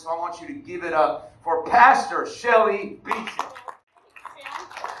So I want you to give it up for Pastor Shelly Beecham.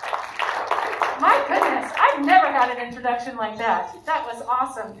 My goodness, I've never had an introduction like that. That was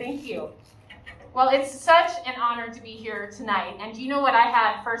awesome. Thank you. Well, it's such an honor to be here tonight. And do you know what I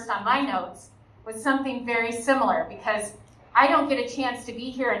had first on my notes was something very similar, because I don't get a chance to be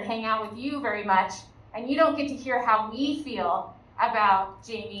here and hang out with you very much, and you don't get to hear how we feel about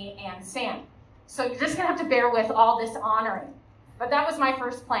Jamie and Sam. So you're just going to have to bear with all this honoring. But that was my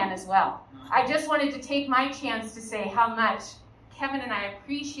first plan as well. I just wanted to take my chance to say how much Kevin and I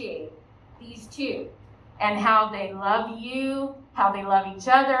appreciate these two, and how they love you, how they love each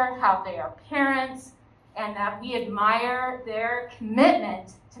other, how they are parents, and that we admire their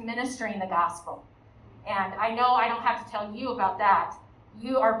commitment to ministering the gospel. And I know I don't have to tell you about that.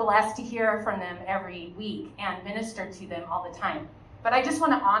 You are blessed to hear from them every week and minister to them all the time. But I just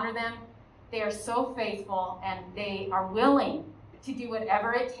want to honor them. They are so faithful, and they are willing to do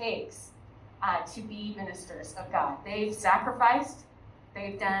whatever it takes to be ministers of God. They've sacrificed.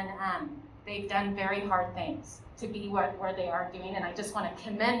 They've done very hard things to be where they are doing, and I just want to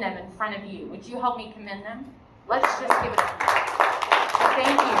commend them in front of you. Would you help me commend them? Let's just give it up.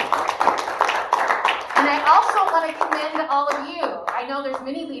 Thank you. And I also want to commend all of you. I know there's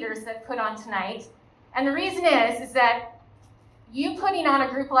many leaders that put on tonight, and the reason is that you putting on a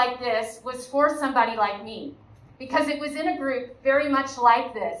group like this was for somebody like me, because it was in a group very much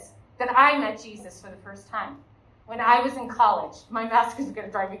like this that I met Jesus for the first time. When I was in college, my mask is going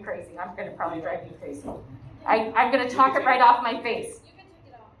to drive me crazy. I'm going to probably drive you crazy. I'm going to talk it right off my face. You can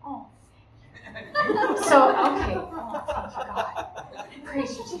take it off. Oh. So, okay. Oh, thank you, God.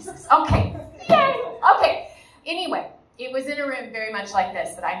 Praise you, Jesus. Okay. Yay. Okay. Anyway, it was in a room very much like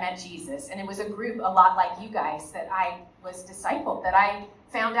this that I met Jesus. And it was a group a lot like you guys that I was discipled, that I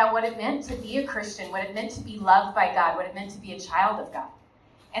found out what it meant to be a Christian, what it meant to be loved by God, what it meant to be a child of God.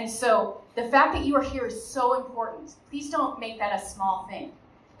 And so the fact that you are here is so important. Please don't make that a small thing.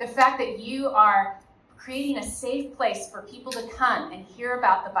 The fact that you are creating a safe place for people to come and hear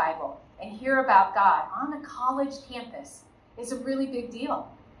about the Bible and hear about God on a college campus is a really big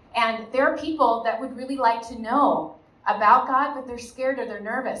deal. And there are people that would really like to know about God, but they're scared or they're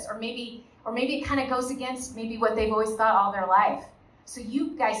nervous, or maybe it kind of goes against maybe what they've always thought all their life. So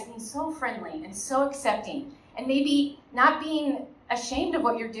you guys being so friendly and so accepting, and maybe not being ashamed of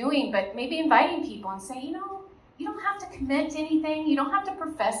what you're doing, but maybe inviting people and say, you don't have to commit to anything. You don't have to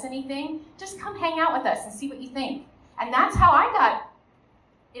profess anything. Just come hang out with us and see what you think. And that's how I got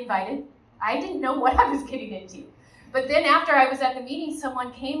invited. I didn't know what I was getting into. But then after I was at the meeting,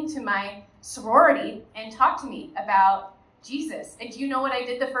 someone came to my sorority and talked to me about Jesus. And do you know what I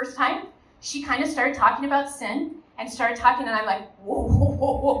did the first time? She kind of started talking about sin and started talking, and I'm like, whoa, whoa,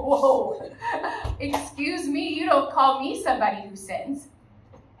 whoa, whoa, whoa. Excuse me, you don't call me somebody who sins.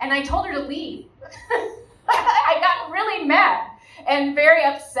 And I told her to leave. I got really mad and very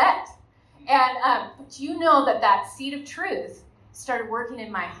upset. And but you know that seed of truth started working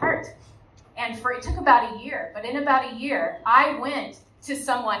in my heart. And it took about a year. But in about a year, I went to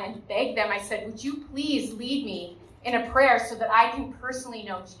someone and begged them. I said, would you please lead me in a prayer so that I can personally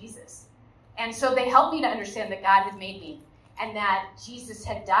know Jesus? And so they helped me to understand that God had made me, and that Jesus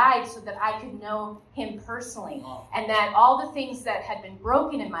had died so that I could know him personally. And that all the things that had been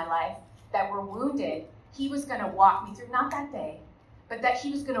broken in my life, that were wounded, he was going to walk me through, not that day, but that he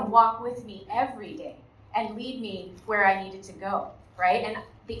was going to walk with me every day and lead me where I needed to go, right? And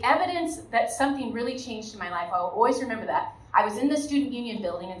the evidence that something really changed in my life, I'll always remember that. I was in the Student Union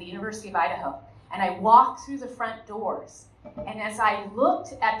building at the University of Idaho, and I walked through the front doors. And as I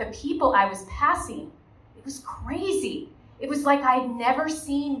looked at the people I was passing, it was crazy. It was like I'd never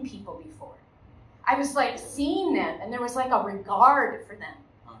seen people before. I was like seeing them, and there was like a regard for them.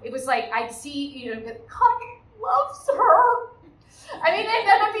 It was like I'd see, God loves her. I mean, and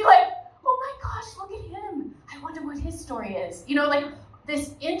then I'd be like, oh my gosh, look at him. I wonder what his story is. Like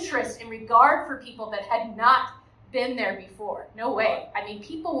this interest and regard for people that had not been there before. No way. I mean,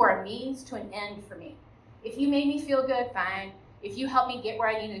 people were a means to an end for me. If you made me feel good, fine. If you helped me get where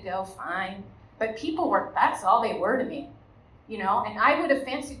I needed to go, fine. But people that's all they were to me, And I would have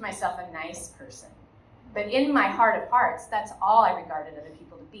fancied myself a nice person. But in my heart of hearts, that's all I regarded other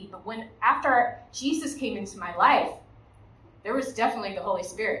people to be. But after Jesus came into my life, there was definitely the Holy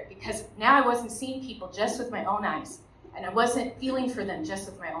Spirit, because now I wasn't seeing people just with my own eyes, and I wasn't feeling for them just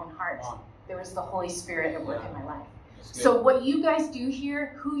with my own heart. There was the Holy Spirit at work in my life. So what you guys do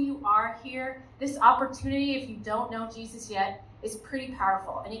here, who you are here, this opportunity, if you don't know Jesus yet, is pretty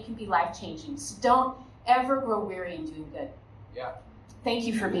powerful, and it can be life-changing. So don't ever grow weary in doing good. Yeah. Thank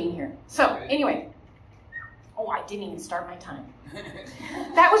you for being here. So anyway, Oh, I didn't even start my time.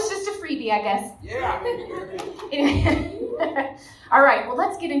 That was just a freebie, I guess. Yeah. All right, well,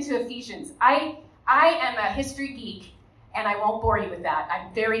 let's get into Ephesians. I am a history geek, and I won't bore you with that.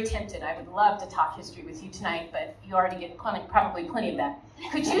 I'm very tempted. I would love to talk history with you tonight, but you already get probably plenty of that.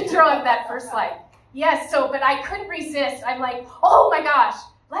 Could you throw up that first slide? Yes, but I couldn't resist. I'm like, oh my gosh,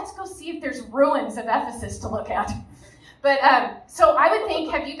 let's go see if there's ruins of Ephesus to look at. But so I would think,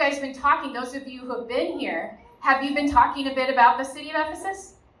 have you guys been talking, those of you who have been here, have you been talking a bit about the city of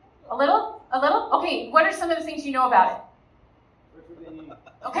Ephesus? A little? A little? Okay, what are some of the things you know about it?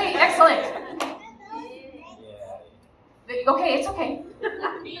 Okay, excellent. Okay, it's okay.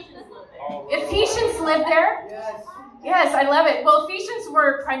 Ephesians lived there. Yes, I love it. Well, Ephesians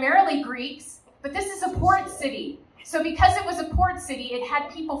were primarily Greeks, but this is a port city. So because it was a port city, it had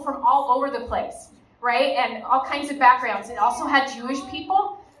people from all over the place, right? And all kinds of backgrounds. It also had Jewish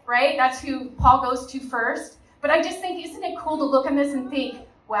people, right? That's who Paul goes to first. But I just think, isn't it cool to look at this and think,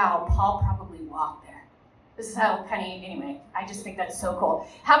 wow, Paul probably walked there. This is how anyway, I just think that's so cool.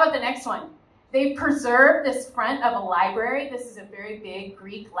 How about the next one? They've preserved this front of a library. This is a very big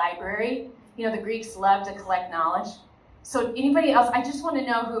Greek library. You know, the Greeks love to collect knowledge. So anybody else, I just want to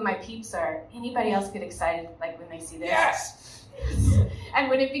know who my peeps are. Anybody else get excited like when they see this? Yes. And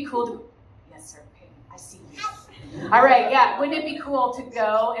wouldn't it be cool to, yes sir, okay, I see you. All right, yeah, wouldn't it be cool to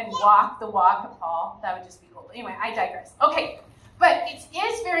go and walk the walk of Paul? That would just be cool. But anyway, I digress. Okay, but it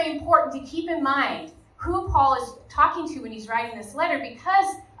is very important to keep in mind who Paul is talking to when he's writing this letter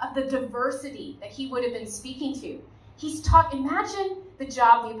because of the diversity that he would have been speaking to. Imagine the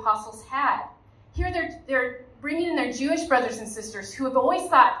job the apostles had. Here they're bringing in their Jewish brothers and sisters who have always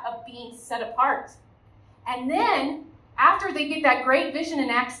thought of being set apart. And then, after they get that great vision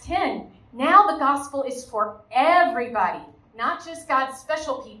in Acts 10, now the gospel is for everybody. Not just God's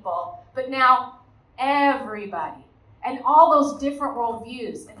special people, but now everybody. And all those different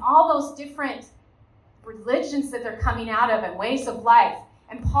worldviews and all those different religions that they're coming out of and ways of life.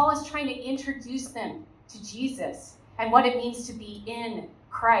 And Paul is trying to introduce them to Jesus and what it means to be in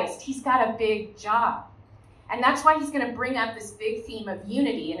Christ. He's got a big job. And that's why he's going to bring up this big theme of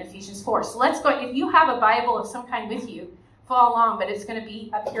unity in Ephesians 4. So let's go. If you have a Bible of some kind with you, follow along, but it's going to be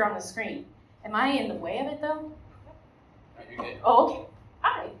up here on the screen. Am I in the way of it, though? Oh, okay.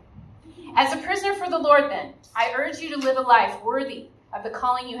 All right. As a prisoner for the Lord, then, I urge you to live a life worthy of the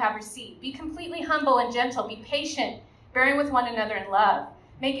calling you have received. Be completely humble and gentle. Be patient, bearing with one another in love.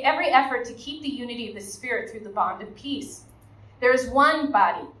 Make every effort to keep the unity of the Spirit through the bond of peace. There is one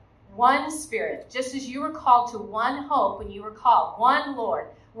body, one Spirit, just as you were called to one hope when you were called, one Lord,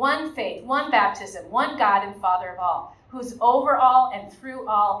 one faith, one baptism, one God and Father of all, who's over all and through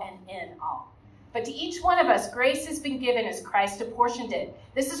all and in all. But to each one of us, grace has been given as Christ apportioned it.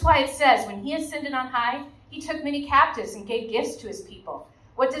 This is why it says, when he ascended on high, he took many captives and gave gifts to his people.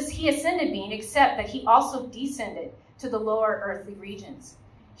 What does he ascended mean except that he also descended to the lower earthly regions?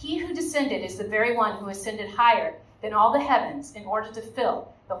 He who descended is the very one who ascended higher than all the heavens in order to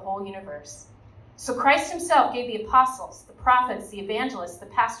fill the whole universe. So Christ himself gave the apostles, the prophets, the evangelists, the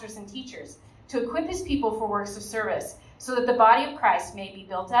pastors, and teachers to equip his people for works of service, so that the body of Christ may be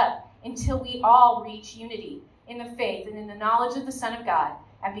built up until we all reach unity in the faith and in the knowledge of the Son of God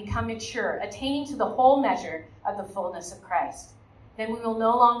and become mature, attaining to the whole measure of the fullness of Christ. Then we will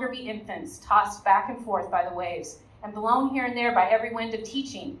no longer be infants, tossed back and forth by the waves and blown here and there by every wind of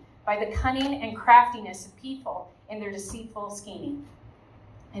teaching, by the cunning and craftiness of people in their deceitful scheming.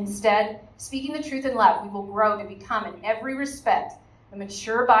 Instead, speaking the truth in love, we will grow to become in every respect the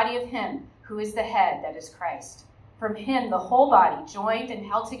mature body of him who is the head, that is Christ. From him, the whole body, joined and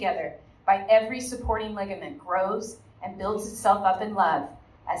held together by every supporting ligament, grows and builds itself up in love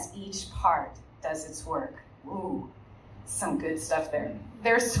as each part does its work. Ooh, some good stuff there.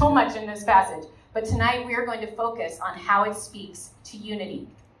 There's so much in this passage, but tonight we are going to focus on how it speaks to unity.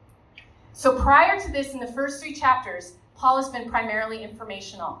 So prior to this, in the first 3 chapters, Paul has been primarily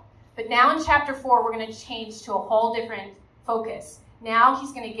informational. But now in chapter 4, we're going to change to a whole different focus. Now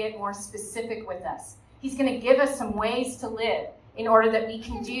he's going to get more specific with us. He's going to give us some ways to live in order that we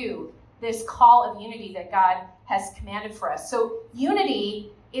can do this call of unity that God has commanded for us. So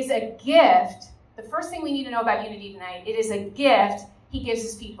unity is a gift. The first thing we need to know about unity tonight, it is a gift he gives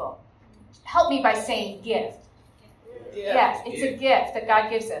his people. Help me by saying gift. Yes, it's a gift that God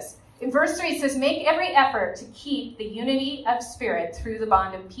gives us. In verse 3, it says, make every effort to keep the unity of spirit through the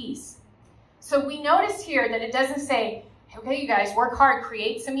bond of peace. So we notice here that it doesn't say, okay, you guys, work hard,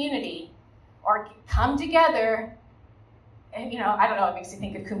 create some unity, or come together. And, I don't know, it makes me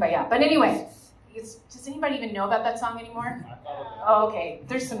think of Kumbaya. But anyway, does anybody even know about that song anymore? Oh, okay,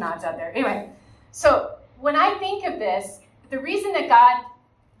 there's some nods out there. Anyway, so when I think of this, the reason that God,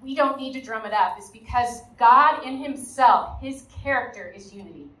 we don't need to drum it up, is because God in himself, his character is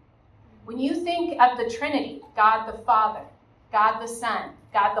unity. When you think of the Trinity, God the Father, God the Son,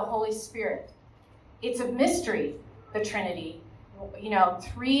 God the Holy Spirit, it's a mystery, the Trinity,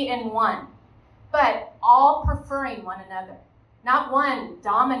 three in one, but all preferring one another. Not one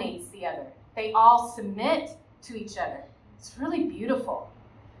dominates the other. They all submit to each other. It's really beautiful.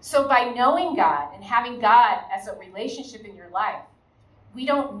 So by knowing God and having God as a relationship in your life, we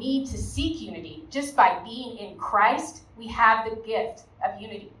don't need to seek unity. Just by being in Christ, we have the gift of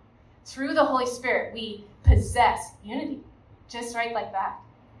unity. Through the Holy Spirit, we possess unity, just right like that.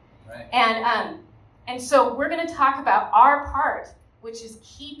 Right. And so we're going to talk about our part, which is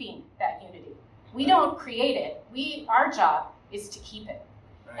keeping that unity. We don't create it. Our job is to keep it.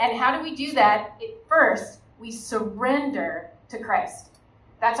 Right. And how do we do that? First, we surrender to Christ.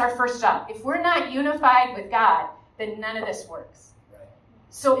 That's our first job. If we're not unified with God, then none of this works. Right.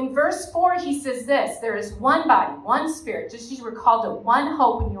 So in verse 4, he says this: there is one body, one spirit, just as you were called to one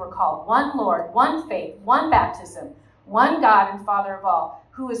hope when you were called, one Lord, one faith, one baptism, one God and Father of all,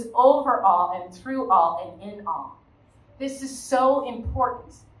 who is over all and through all and in all. This is so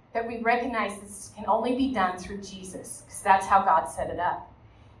important that we recognize this can only be done through Jesus, because that's how God set it up.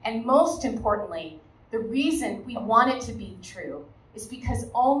 And most importantly, the reason we want it to be true is because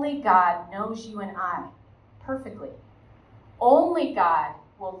only God knows you and I perfectly. Only God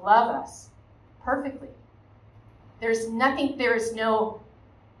will love us perfectly. There is no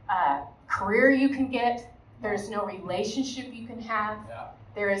career you can get. There's no relationship you can have. Yeah.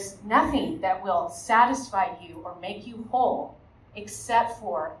 There is nothing that will satisfy you or make you whole except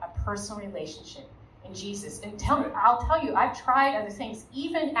for a personal relationship in Jesus. And I'll tell you, I've tried other things,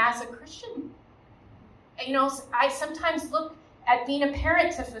 even as a Christian. I sometimes look at being a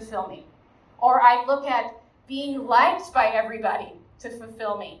parent to fulfill me, or I look at being liked by everybody to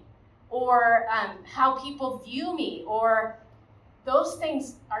fulfill me, or how people view me, or those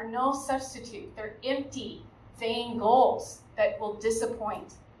things are no substitute. They're empty, vain goals that will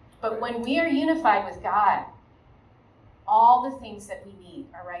disappoint. But when we are unified with God, all the things that we need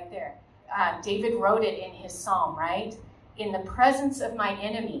are right there. David wrote it in his psalm, right? In the presence of my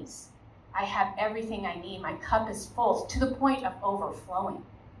enemies, I have everything I need. My cup is full to the point of overflowing.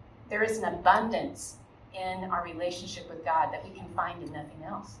 There is an abundance in our relationship with God that we can find in nothing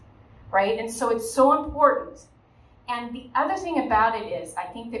else, right? And so it's so important. And the other thing about it is, I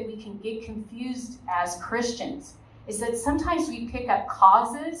think that we can get confused as Christians, is that sometimes we pick up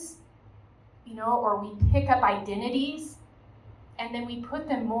causes, or we pick up identities, and then we put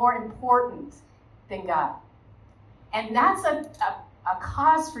them more important than God. And that's a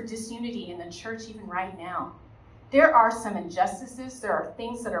cause for disunity in the church even right now. There are some injustices. There are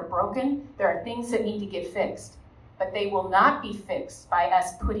things that are broken. There are things that need to get fixed. But they will not be fixed by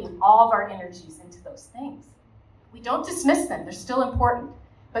us putting all of our energies into those things. We don't dismiss them. They're still important.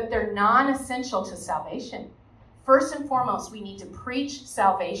 But they're non-essential to salvation. First and foremost, we need to preach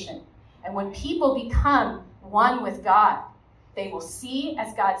salvation. And when people become one with God, they will see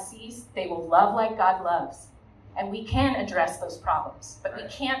as God sees. They will love like God loves. And we can address those problems, but we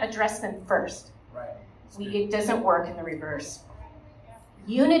can't address them first. Right. It doesn't work in the reverse.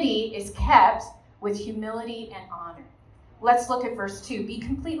 Unity is kept with humility and honor. Let's look at verse 2. Be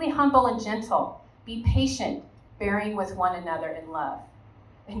completely humble and gentle. Be patient, bearing with one another in love.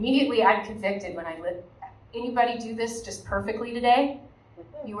 Immediately I'm convicted when I live. Anybody do this just perfectly today?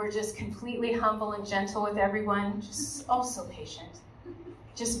 You were just completely humble and gentle with everyone, just so patient.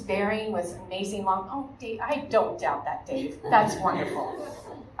 Just bearing with amazing long. Oh, Dave, I don't doubt that, Dave. That's wonderful.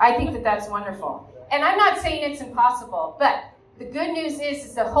 I think that that's wonderful. And I'm not saying it's impossible, but the good news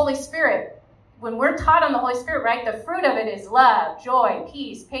is the Holy Spirit. When we're taught on the Holy Spirit, right, the fruit of it is love, joy,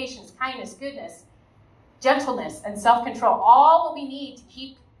 peace, patience, kindness, goodness, gentleness, and self-control. All what we need to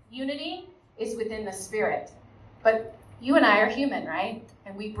keep unity is within the Spirit. But you and I are human, right?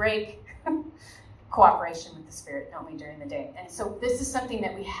 And we break cooperation with the Spirit, don't we, during the day? And so this is something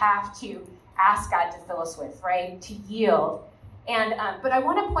that we have to ask God to fill us with, right? To yield. And but I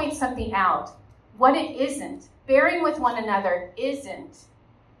want to point something out. What it isn't, bearing with one another isn't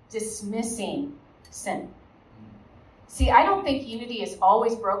dismissing sin. See, I don't think unity is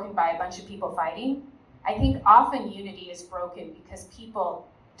always broken by a bunch of people fighting. I think often unity is broken because people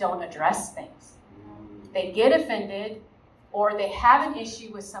don't address things. They get offended, or they have an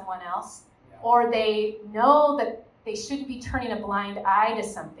issue with someone else, or they know that they shouldn't be turning a blind eye to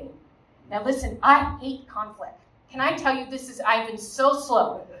something. Now listen, I hate conflict, Can I tell you, I've been so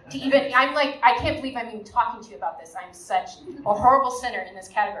slow to even, I'm like, I can't believe I'm even talking to you about this. I'm such a horrible sinner in this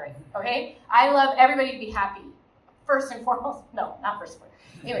category, okay? I love everybody to be happy. First and foremost, no, not first and foremost.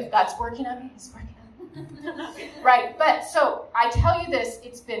 Anyway, God's working on me, he's working on me. Right, but so I tell you this,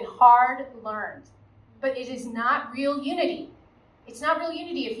 it's been hard learned, but it is not real unity. It's not real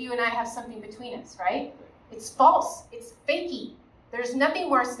unity if you and I have something between us, right? It's false, it's fakey. There's nothing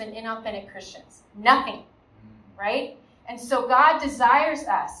worse than inauthentic Christians, nothing. Right? And so God desires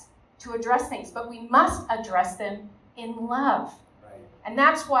us to address things, but we must address them in love. Right. And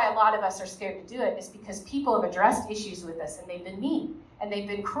that's why a lot of us are scared to do it, is because people have addressed issues with us and they've been mean and they've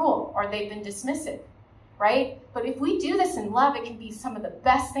been cruel or they've been dismissive. Right? But if we do this in love, it can be some of the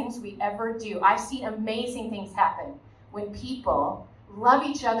best things we ever do. I've seen amazing things happen when people love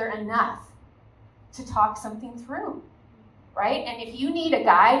each other enough to talk something through. Right? And if you need a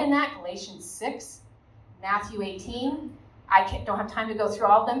guide in that, Galatians 6, Matthew 18, don't have time to go through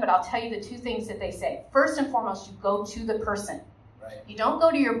all of them, but I'll tell you the two things that they say. First and foremost, you go to the person. Right. You don't go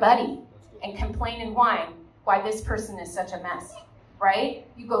to your buddy and complain and whine why this person is such a mess, right?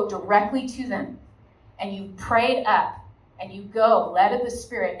 You go directly to them, and you pray it up, and you go, led of the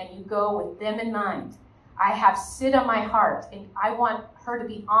Spirit, and you go with them in mind. I have Sid on my heart, and I want her to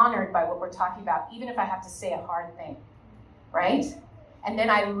be honored by what we're talking about, even if I have to say a hard thing, right? And then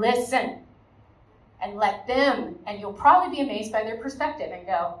I listen. And let them, and you'll probably be amazed by their perspective and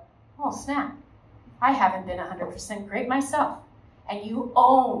go, oh, snap, I haven't been 100% great myself. And you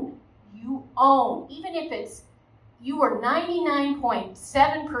own, even if it's, you are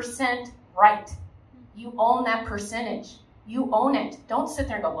 99.7% right. You own that percentage. You own it. Don't sit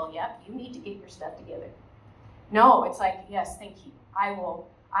there and go, well, yep, you need to get your stuff together. No, it's like, yes, thank you. I will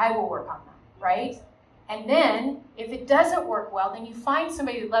work on that, right? And then, if it doesn't work well, then you find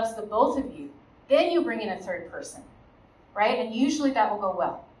somebody that loves the both of you. Then you bring in a third person, right? And usually that will go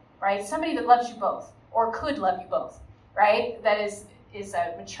well, right? Somebody that loves you both, or could love you both, right? That is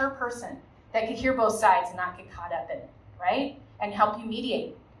a mature person that could hear both sides and not get caught up in it, right? And help you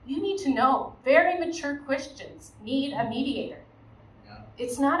mediate. You need to know, very mature Christians need a mediator. Yeah.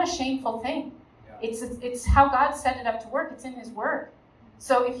 It's not a shameful thing. Yeah. It's how God set it up to work. It's in his word.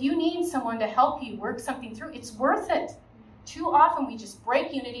 So if you need someone to help you work something through, it's worth it. Too often we just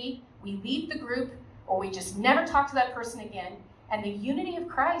break unity, we leave the group, or we just never talk to that person again, and the unity of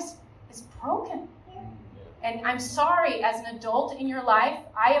Christ is broken. And I'm sorry, as an adult in your life,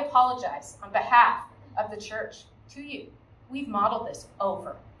 I apologize on behalf of the church to you. We've modeled this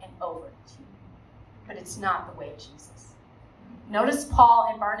over and over to you, but it's not the way of Jesus. Notice Paul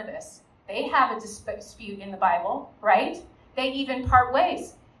and Barnabas. They have a dispute in the Bible, right? They even part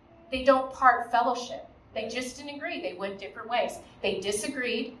ways. They don't part fellowship. They just didn't agree. They went different ways. They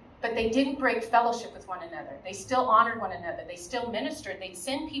disagreed, but they didn't break fellowship with one another. They still honored one another. They still ministered. They'd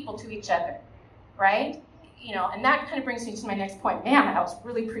send people to each other, right? You know, and that kind of brings me to my next point. Man, I was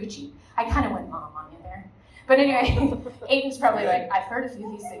really preachy. I kind of went mom on you there. But anyway, Aiden's probably like, I've heard a few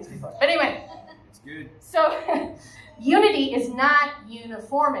of these things before. But anyway. It's good. So unity is not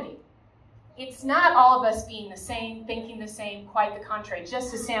uniformity. It's not all of us being the same, thinking the same, quite the contrary.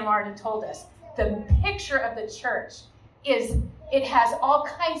 Just as Sam Arden told us, the picture of the church is it has all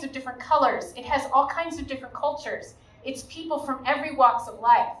kinds of different colors. It has all kinds of different cultures. It's people from every walks of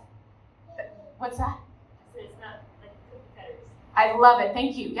life. What's that? It's not like cookie cutters. I love it.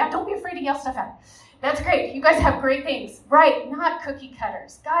 Thank you. Yeah, don't be afraid to yell stuff out. That's great. You guys have great things. Right, not cookie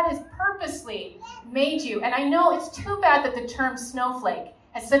cutters. God has purposely made you. And I know it's too bad that the term snowflake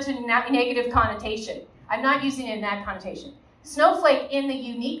has such a negative connotation. I'm not using it in that connotation. Snowflake in the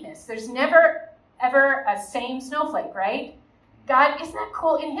uniqueness. There's never, ever a same snowflake, right? God, isn't that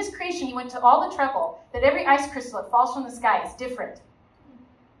cool? In his creation, he went to all the trouble that every ice crystal that falls from the sky is different.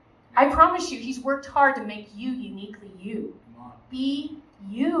 I promise you, he's worked hard to make you uniquely you. Be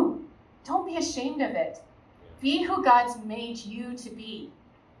you. Don't be ashamed of it. Be who God's made you to be,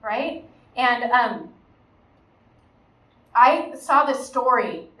 right? And I saw this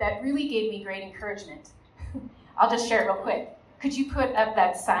story that really gave me great encouragement. I'll just share it real quick. Could you put up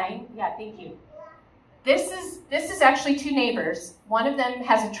that sign? Yeah, thank you. This is actually two neighbors. One of them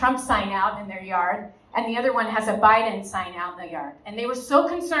has a Trump sign out in their yard, and the other one has a Biden sign out in the yard. And they were so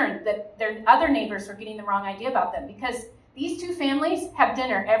concerned that their other neighbors were getting the wrong idea about them, because these two families have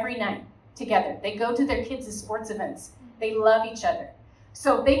dinner every night together. They go to their kids' sports events. They love each other.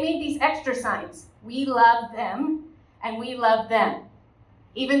 So they made these extra signs. We love them, and we love them.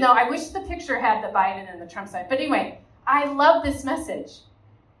 Even though I wish the picture had the Biden and the Trump sign. But anyway, I love this message.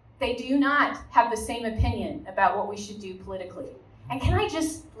 They do not have the same opinion about what we should do politically. And can I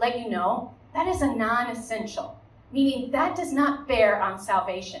just let you know, that is a non-essential. Meaning that does not bear on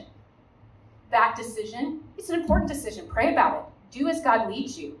salvation. That decision is an important decision. Pray about it. Do as God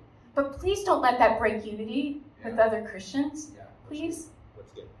leads you. But please don't let that break unity with other Christians. Please.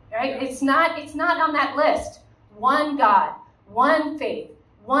 That's good. Right? It's not on that list. One God, one faith,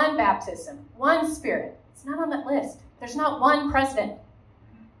 one baptism, one Spirit. It's not on that list. There's not one president.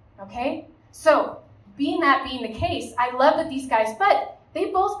 Okay? So, being the case, I love that these guys, but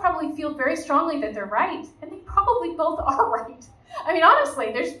they both probably feel very strongly that they're right. And they probably both are right. I mean,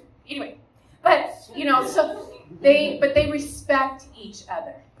 honestly, anyway. But, so they respect each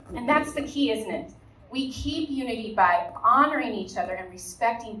other. And that's the key, isn't it? We keep unity by honoring each other and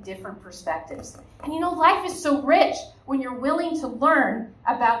respecting different perspectives. And life is so rich when you're willing to learn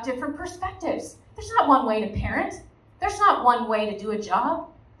about different perspectives. There's not one way to parent. There's not one way to do a job.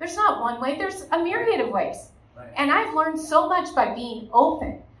 There's not one way. There's a myriad of ways. Right. And I've learned so much by being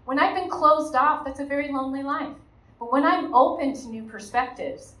open. When I've been closed off, that's a very lonely life. But when I'm open to new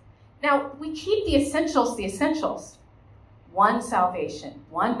perspectives, now we keep the essentials. One salvation,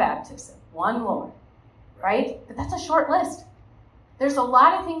 one baptism, one Lord, right? But that's a short list. There's a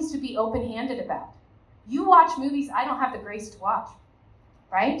lot of things to be open-handed about. You watch movies I don't have the grace to watch,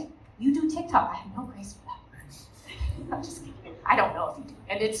 right? You do TikTok. I have no grace for that. I'm just kidding. I don't know if you do.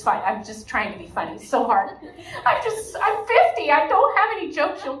 And it's fine. I'm just trying to be funny. It's so hard. I'm 50. I don't have any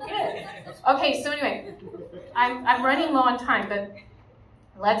jokes you'll get. Okay, so anyway, I'm running low on time, but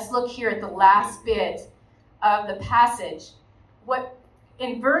let's look here at the last bit of the passage. What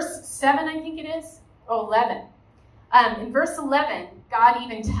in verse 7, I think it is, or 11. In verse 11, God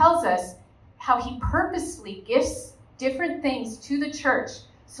even tells us how he purposely gives different things to the church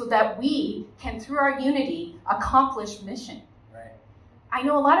so that we can, through our unity, accomplish mission. Right. I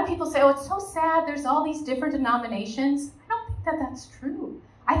know a lot of people say, oh, it's so sad, there's all these different denominations. I don't think that that's true.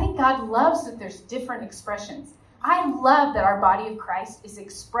 I think God loves that there's different expressions. I love that our body of Christ is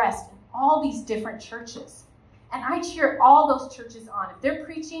expressed in all these different churches. And I cheer all those churches on. If they're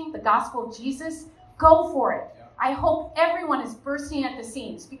preaching the gospel of Jesus, go for it. Yeah. I hope everyone is bursting at the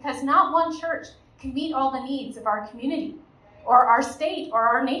seams because not one church can meet all the needs of our community or our state or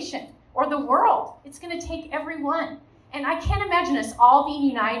our nation or the world. It's going to take everyone. And I can't imagine us all being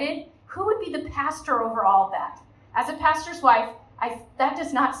united. Who would be the pastor over all of that? As a pastor's wife, that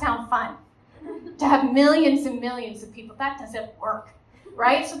does not sound fun. To have millions and millions of people, that doesn't work.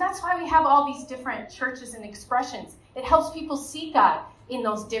 Right? So that's why we have all these different churches and expressions. It helps people see God in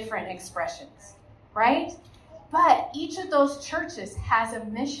those different expressions. Right? But each of those churches has a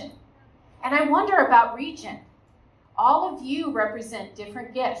mission. And I wonder about Region. All of you represent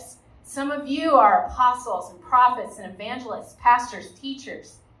different gifts. Some of you are apostles and prophets and evangelists, pastors,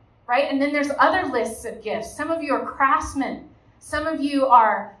 teachers. Right? And then there's other lists of gifts. Some of you are craftsmen. Some of you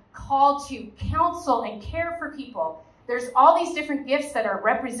are called to counsel and care for people. There's all these different gifts that are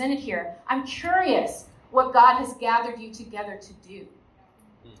represented here. I'm curious what God has gathered you together to do.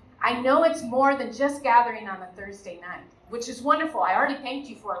 I know it's more than just gathering on a Thursday night, which is wonderful. I already thanked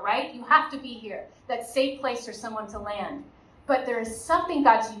you for it, right? You have to be here. That's a safe place for someone to land. But there is something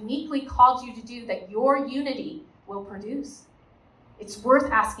God's uniquely called you to do that your unity will produce. It's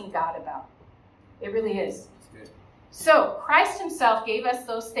worth asking God about. It really is. So Christ himself gave us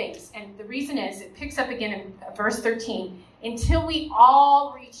those things. And the reason is, it picks up again in verse 13, until we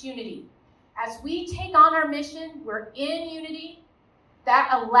all reach unity. As we take on our mission, we're in unity. That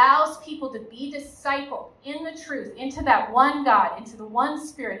allows people to be discipled in the truth, into that one God, into the one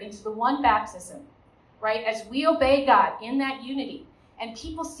Spirit, into the one baptism. Right? As we obey God in that unity. And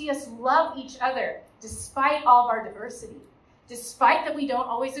people see us love each other despite all of our diversity. Despite that we don't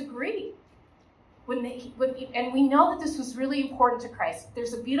always agree. And we know that this was really important to Christ.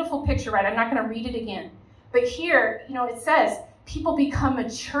 There's a beautiful picture, right? I'm not going to read it again. But here, it says, people become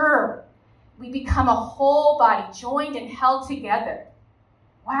mature. We become a whole body, joined and held together.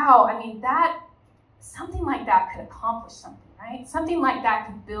 Wow, something like that could accomplish something, right? Something like that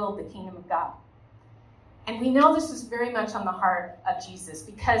could build the kingdom of God. And we know this is very much on the heart of Jesus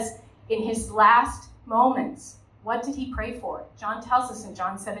because in his last moments, what did he pray for? John tells us in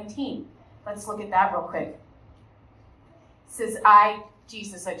John 17. Let's look at that real quick. It says,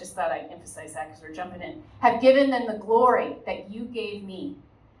 Jesus, I just thought I'd emphasize that because we're jumping in, have given them the glory that you gave me,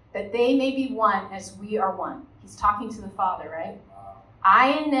 that they may be one as we are one. He's talking to the Father, right?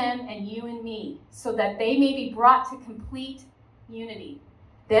 I in them and you in me, so that they may be brought to complete unity.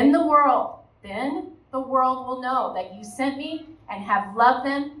 Then the world will know that you sent me and have loved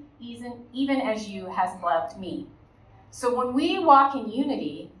them even as you has loved me. So when we walk in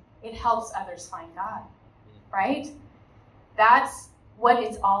unity, it helps others find God, right? That's what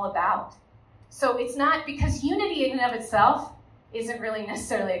it's all about. So it's not, because unity in and of itself isn't really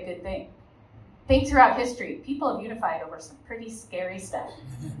necessarily a good thing. Think throughout history. People have unified over some pretty scary stuff.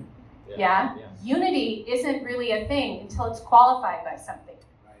 Yeah? Unity isn't really a thing until it's qualified by something.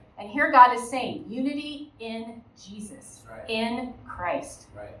 Right. And here God is saying, unity in Jesus, Right. in Christ.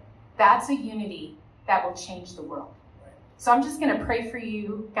 Right. That's a unity that will change the world. Right. So I'm just going to pray for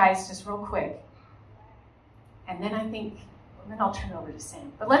you guys just real quick. And then I'll turn it over to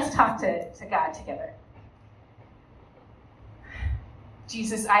Sam. But let's talk to God together.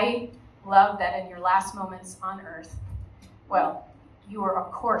 Jesus, I love that in your last moments on earth, well, you were,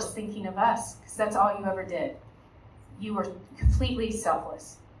 of course, thinking of us, because that's all you ever did. You were completely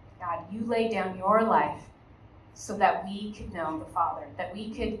selfless. God, you laid down your life so that we could know the Father, that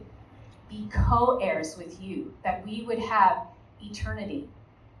we could be co-heirs with you, that we would have eternity,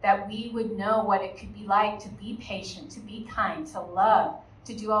 that we would know what it could be like to be patient, to be kind, to love,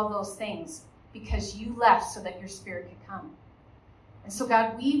 to do all those things, because you left so that your Spirit could come. And so,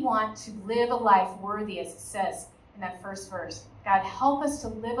 God, we want to live a life worthy, as it says in that first verse. God, help us to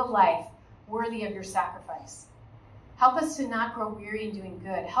live a life worthy of your sacrifice. Help us to not grow weary in doing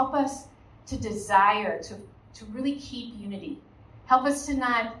good. Help us to desire to really keep unity. Help us to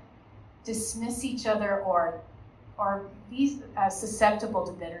not dismiss each other or be susceptible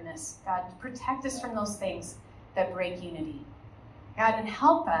to bitterness. God, protect us from those things that break unity. God, and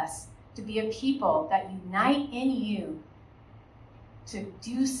help us to be a people that unite in you to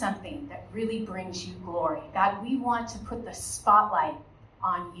do something that really brings you glory. God, we want to put the spotlight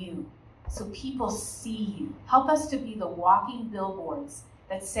on you so people see you. Help us to be the walking billboards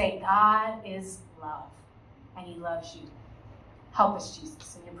that say God is love and he loves you. Help us,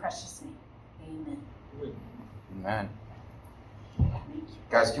 Jesus, in your precious name. Amen. Amen.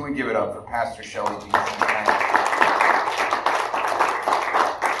 Guys, can we give it up for Pastor Shelley?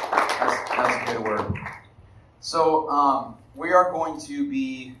 That's a good word. So we are going to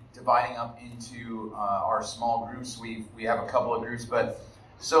be dividing up into our small groups. We have a couple of groups,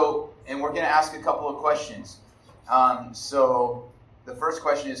 and we're going to ask a couple of questions. So the first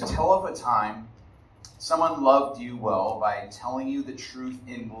question is, tell of a time someone loved you well by telling you the truth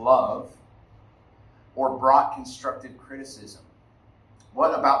in love or brought constructive criticism.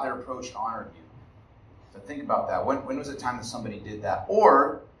 What about their approach honored you? So think about that. When was the time that somebody did that?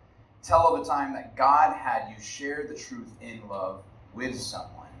 Or tell of a time that God had you share the truth in love with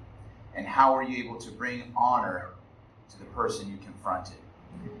someone. And how were you able to bring honor to the person you confronted?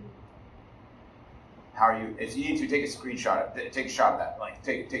 How are you? If you need to, take a screenshot, take a shot of that. Like,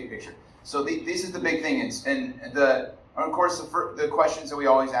 take a picture. So this is the big thing. Of course, the questions that we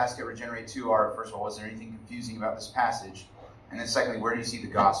always ask at Regenerate 2 are, first of all, is there anything confusing about this passage? And then secondly, where do you see the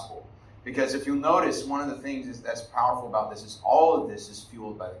gospel? Because if you'll notice, one of the things that's powerful about this is all of this is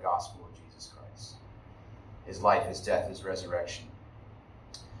fueled by the gospel of Jesus Christ. His life, his death, his resurrection.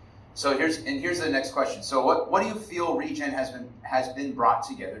 So here's the next question. So what do you feel Regen has been brought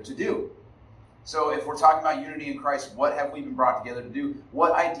together to do? So if we're talking about unity in Christ, what have we been brought together to do?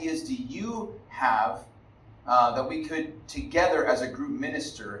 What ideas do you have that we could together as a group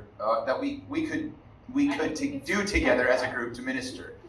minister, that we could do together as a group to minister?